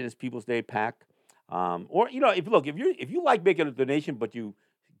this Indigenous Peoples Day pack, or if you like making a donation, but you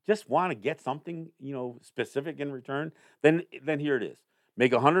just want to get something specific in return, then here it is.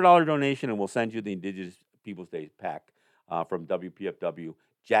 Make a $100 donation, and we'll send you the Indigenous Peoples Day pack from WPFW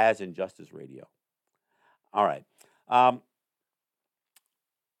Jazz and Justice Radio. All right.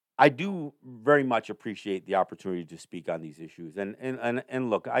 I do very much appreciate the opportunity to speak on these issues. And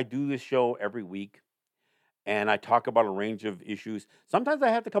look, I do this show every week, and I talk about a range of issues. Sometimes I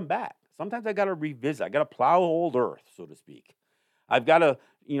have to come back. Sometimes I got to revisit. I got to plow old earth, so to speak. I've got to,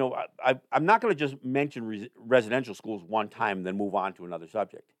 I'm not going to just mention residential schools one time and then move on to another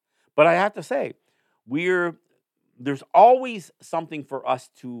subject. But I have to say, there's always something for us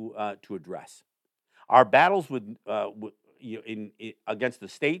to address. Our battles against the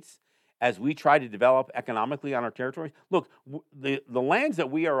states as we try to develop economically on our territories. Look, the lands that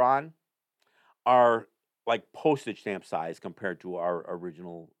we are on are like postage stamp size compared to our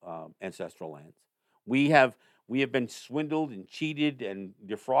original ancestral lands. We have been swindled and cheated and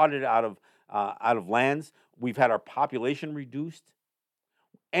defrauded out out of lands. We've had our population reduced.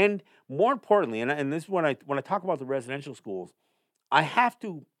 And more importantly, and this is when I talk about the residential schools, I have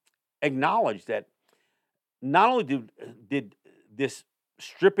to acknowledge that not only did this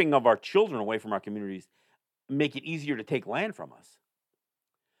stripping of our children away from our communities make it easier to take land from us,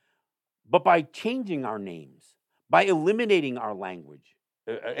 but by changing our names, by eliminating our language,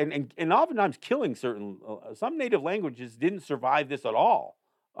 and oftentimes killing some native languages didn't survive this at all.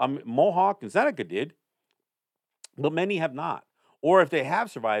 Mohawk and Seneca did, but many have not. Or if they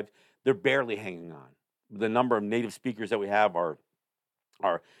have survived, they're barely hanging on. The number of native speakers that we have are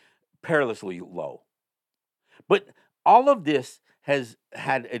perilously low. But all of this has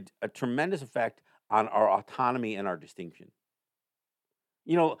had a tremendous effect on our autonomy and our distinction.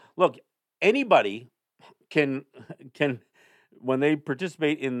 Look, anybody can when they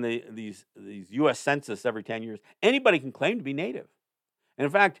participate in these U.S. Census every 10 years, anybody can claim to be native. And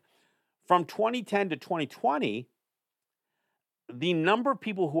in fact, from 2010 to 2020, the number of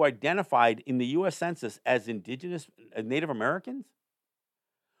people who identified in the U.S. Census as indigenous, as Native Americans,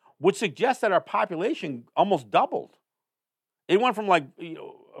 would suggest that our population almost doubled. It went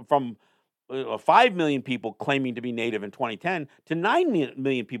from 5 million people claiming to be Native in 2010 to 9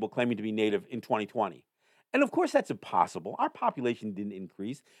 million people claiming to be Native in 2020. And of course, that's impossible. Our population didn't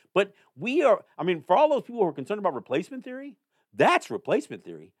increase, but for all those people who are concerned about replacement theory, that's replacement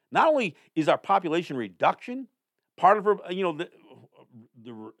theory. Not only is our population reduction part of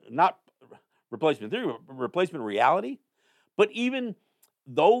not replacement theory, replacement reality, but even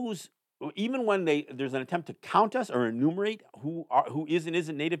when there's an attempt to count us or enumerate who is and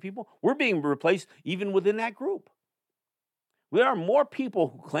isn't Native people, we're being replaced even within that group. There are more people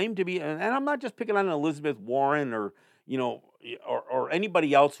who claim to be, and I'm not just picking on Elizabeth Warren or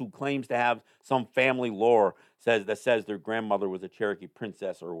anybody else who claims to have some family lore that says their grandmother was a Cherokee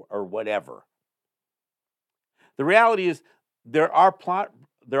princess or whatever. The reality is there are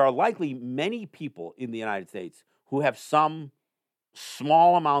likely many people in the United States who have some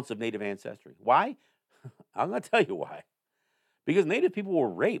small amounts of Native ancestry. Why? I'm going to tell you why. Because Native people were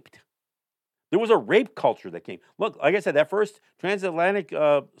raped. There was a rape culture that came. Look, like I said, that first transatlantic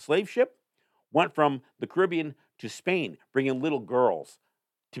slave ship went from the Caribbean to Spain, bringing little girls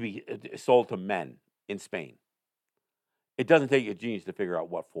to be sold to men in Spain. It doesn't take a genius to figure out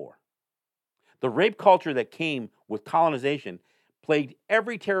what for. The rape culture that came with colonization plagued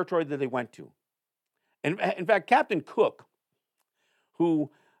every territory that they went to. And in fact, Captain Cook, who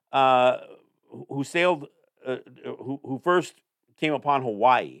sailed, who first came upon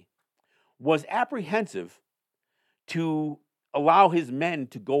Hawaii, was apprehensive to allow his men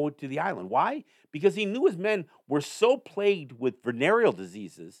to go to the island. Why? Because he knew his men were so plagued with venereal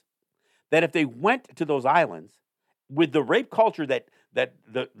diseases that if they went to those islands with the rape culture that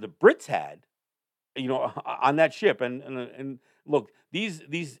the Brits had, on that ship, and look, these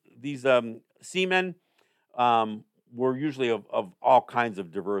seamen were usually of all kinds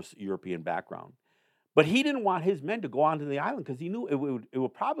of diverse European background. But he didn't want his men to go onto the island because he knew it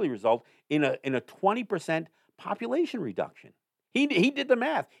would probably result in a 20% population reduction. He did the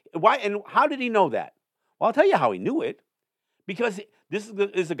math. Why and how did he know that? Well, I'll tell you how he knew it. Because this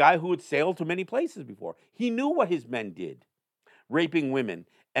is a guy who had sailed to many places before. He knew what his men did, raping women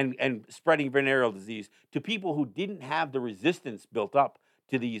and spreading venereal disease to people who didn't have the resistance built up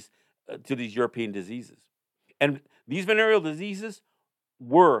to these European diseases. And these venereal diseases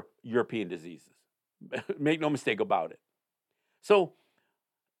were European diseases. Make no mistake about it. So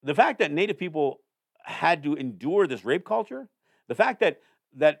the fact that Native people had to endure this rape culture, the fact that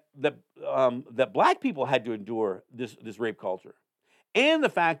Black people had to endure this rape culture, and the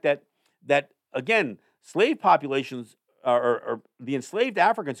fact that again, slave populations or the enslaved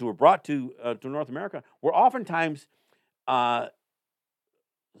Africans who were brought to North America were oftentimes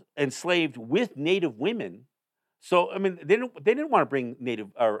enslaved with Native women. So I mean, they didn't want to bring Native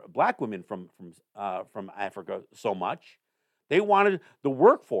or Black women from Africa so much. They wanted the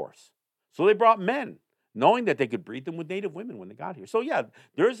workforce, so they brought men, knowing that they could breed them with Native women when they got here. So yeah,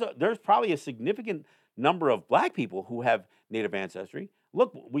 there's probably a significant number of Black people who have Native ancestry.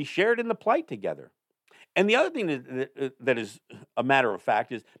 Look, we shared in the plight together. And the other thing that is a matter of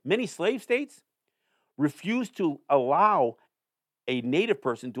fact is many slave states refused to allow a Native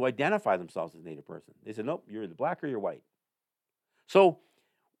person to identify themselves as a Native person. They said, nope, you're either Black or you're white. So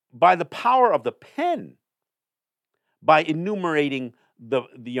by the power of the pen, by enumerating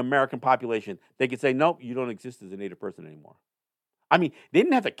the American population, they could say, nope, you don't exist as a Native person anymore. I mean, they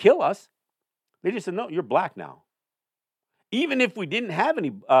didn't have to kill us. They just said, no, you're Black now. Even if we didn't have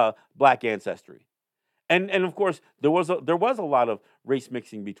any Black ancestry. And of course, there was a lot of race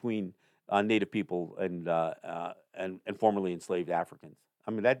mixing between Native people and formerly enslaved Africans.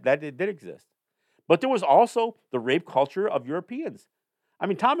 I mean, that did exist. But there was also the rape culture of Europeans. I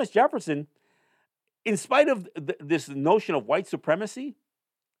mean, Thomas Jefferson, in spite of this notion of white supremacy,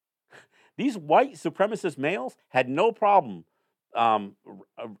 these white supremacist males had no problem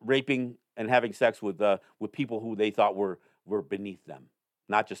raping and having sex with people who they thought were beneath them,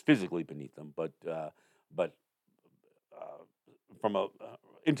 not just physically beneath them, but from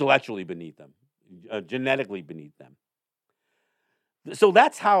intellectually beneath them, genetically beneath them. So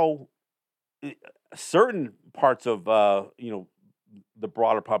that's how certain parts of the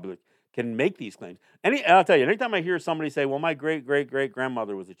broader public can make these claims. I'll tell you, anytime I hear somebody say, "Well, my great great great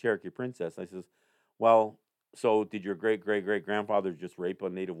grandmother was a Cherokee princess," I says, "Well, so did your great great great grandfather just rape a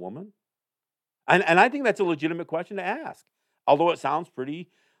Native woman?" And I think that's a legitimate question to ask, although it sounds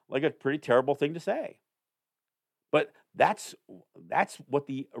like a pretty terrible thing to say. But that's what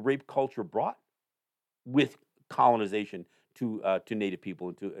the rape culture brought with colonization to Native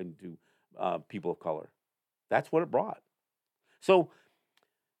people and to people of color. That's what it brought. So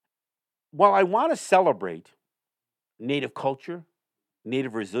while I want to celebrate Native culture,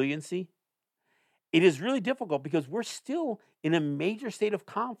 Native resiliency, it is really difficult because we're still in a major state of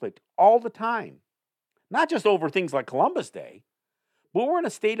conflict all the time. Not just over things like Columbus Day, but we're in a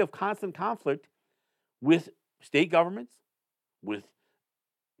state of constant conflict with state governments, with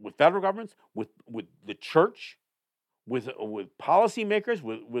federal governments, with the church, with policymakers,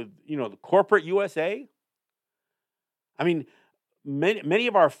 with the corporate USA. I mean, many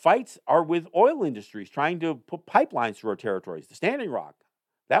of our fights are with oil industries trying to put pipelines through our territories. The Standing Rock,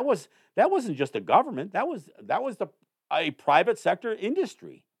 that wasn't just a government. That was a private sector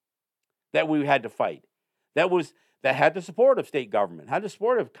industry that we had to fight. That had the support of state government, had the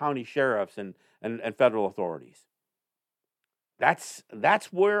support of county sheriffs and federal authorities.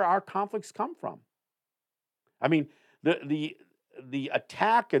 That's where our conflicts come from. I mean, the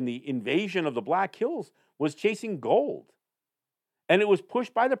attack and the invasion of the Black Hills was chasing gold. And it was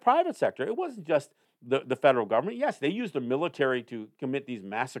pushed by the private sector. It wasn't just the federal government. Yes, they used the military to commit these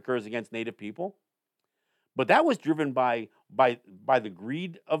massacres against Native people. But that was driven by the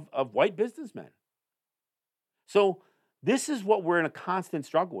greed of white businessmen. So this is what we're in a constant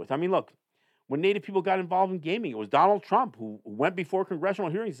struggle with. I mean, look, when Native people got involved in gaming, it was Donald Trump who went before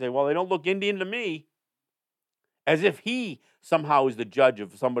congressional hearings and said, well, they don't look Indian to me, as if he somehow is the judge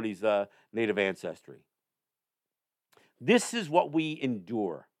of somebody's Native ancestry. This is what we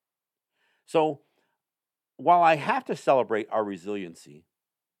endure. So while I have to celebrate our resiliency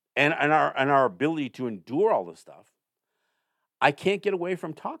and our ability to endure all this stuff, I can't get away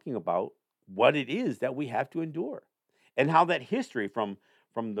from talking about what it is that we have to endure and how that history from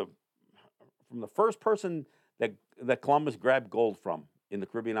the first person that Columbus grabbed gold from in the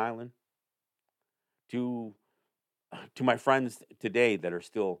Caribbean island to my friends today that are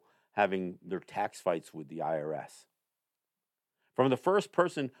still having their tax fights with the IRS. From the first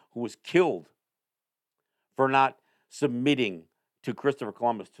person who was killed for not submitting to Christopher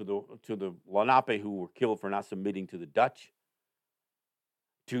Columbus, to the Lenape who were killed for not submitting to the Dutch,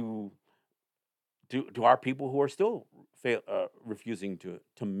 to our people who are still refusing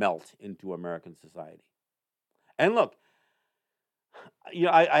to melt into American society. And look,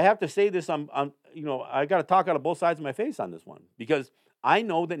 I have to say this. I got to talk out of both sides of my face on this one because I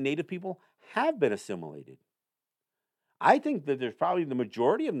know that Native people have been assimilated. I think that there's probably the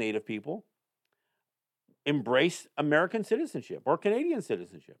majority of Native people embrace American citizenship or Canadian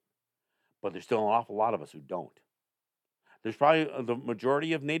citizenship, but there's still an awful lot of us who don't. There's probably the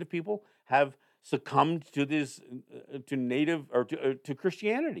majority of Native people have succumbed to Native or to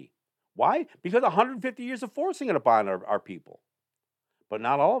Christianity. Why? Because 150 years of forcing it upon our people, but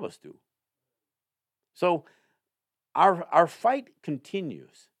not all of us do. So our fight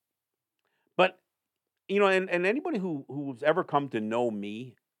continues. But and anybody who's ever come to know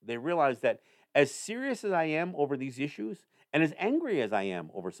me, they realize that as serious as I am over these issues, and as angry as I am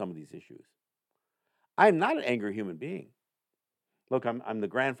over some of these issues, I'm not an angry human being. Look, I'm the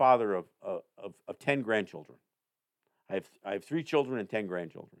grandfather of 10 grandchildren. I have 3 children and 10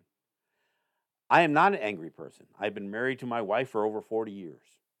 grandchildren. I am not an angry person. I've been married to my wife for over 40 years.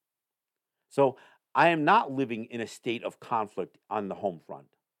 So I am not living in a state of conflict on the home front.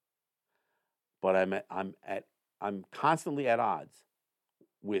 But I'm constantly at odds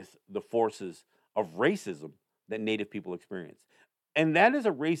with the forces of racism that Native people experience. And that is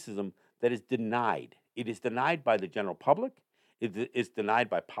a racism that is denied. It is denied by the general public. It is denied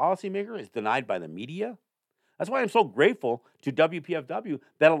by policymakers. It's denied by the media. That's why I'm so grateful to WPFW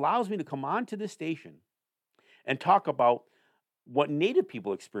that allows me to come on to this station and talk about what Native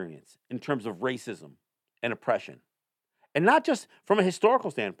people experience in terms of racism and oppression, and not just from a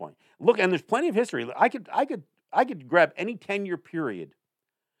historical standpoint. Look, and there's plenty of history. I could grab any 10-year period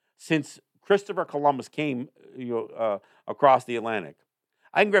since Christopher Columbus came, across the Atlantic.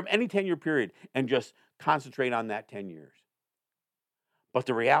 I can grab any 10-year period and just concentrate on that 10 years. But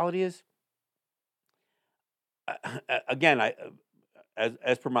the reality is, again,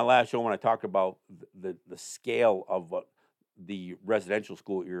 as per my last show when I talked about the scale of what the residential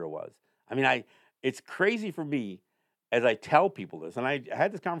school era was. I mean, it's crazy for me as I tell people this, and I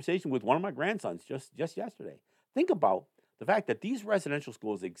had this conversation with one of my grandsons just yesterday. Think about the fact that these residential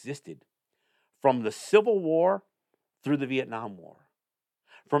schools existed from the Civil War through the Vietnam War,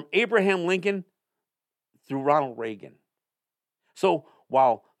 from Abraham Lincoln through Ronald Reagan. So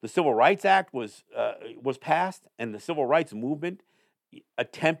while the Civil Rights Act was passed and the Civil Rights Movement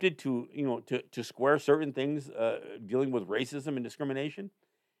attempted to square certain things dealing with racism and discrimination,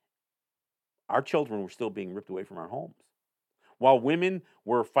 our children were still being ripped away from our homes. While women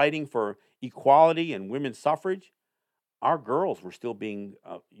were fighting for equality and women's suffrage, our girls were still being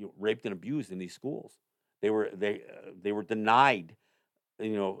raped and abused in these schools. They were denied,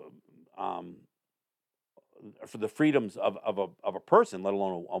 for the freedoms of a person, let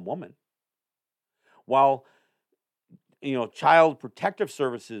alone a woman. While child protective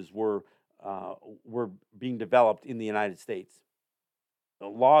services were being developed in the United States,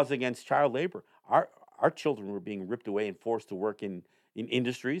 laws against child labor, our children were being ripped away and forced to work in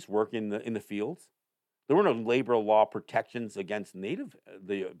industries, work in the fields. There were no labor law protections against the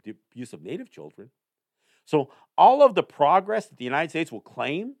abuse of Native children. So all of the progress that the United States will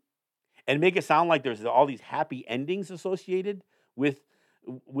claim and make it sound like there's all these happy endings associated with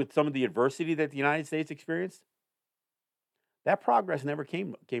some of the adversity that the United States experienced, that progress never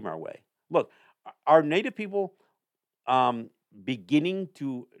came our way. Look, are Native people beginning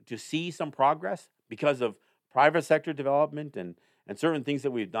to see some progress because of private sector development and certain things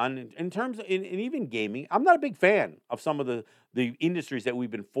that we've done in terms of, in even gaming? I'm not a big fan of some of the industries that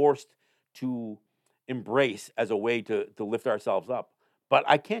we've been forced to embrace as a way to lift ourselves up. But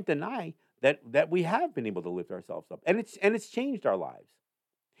I can't deny that we have been able to lift ourselves up, and it's changed our lives.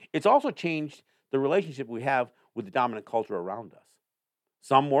 It's also changed the relationship we have with the dominant culture around us.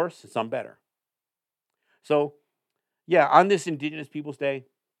 Some worse, some better. So, yeah, on this Indigenous Peoples Day,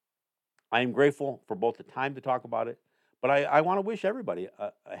 I am grateful for both the time to talk about it, but I want to wish everybody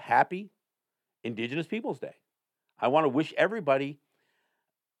a happy Indigenous Peoples Day. I want to wish everybody.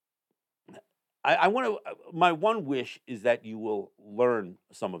 I want to. My one wish is that you will learn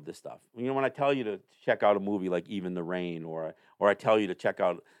some of this stuff. When I tell you to check out a movie like Even the Rain, or I tell you to check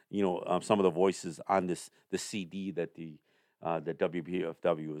out, some of the voices on the CD that that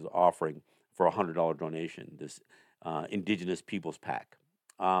WPFW is offering for $100 donation. This Indigenous Peoples Pack.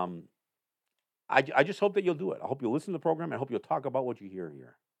 I just hope that you'll do it. I hope you'll listen to the program. I hope you'll talk about what you hear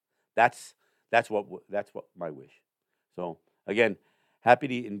here. That's what my wish. So again,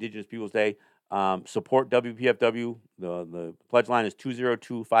 happy Indigenous Peoples Day. Support WPFW. The pledge line is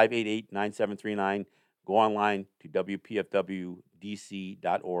 202-588-9739. Go online to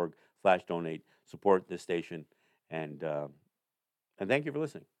WPFWDC.org/donate. Support this station, and thank you for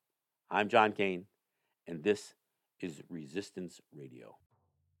listening. I'm John Kane, and this is Resistance Radio.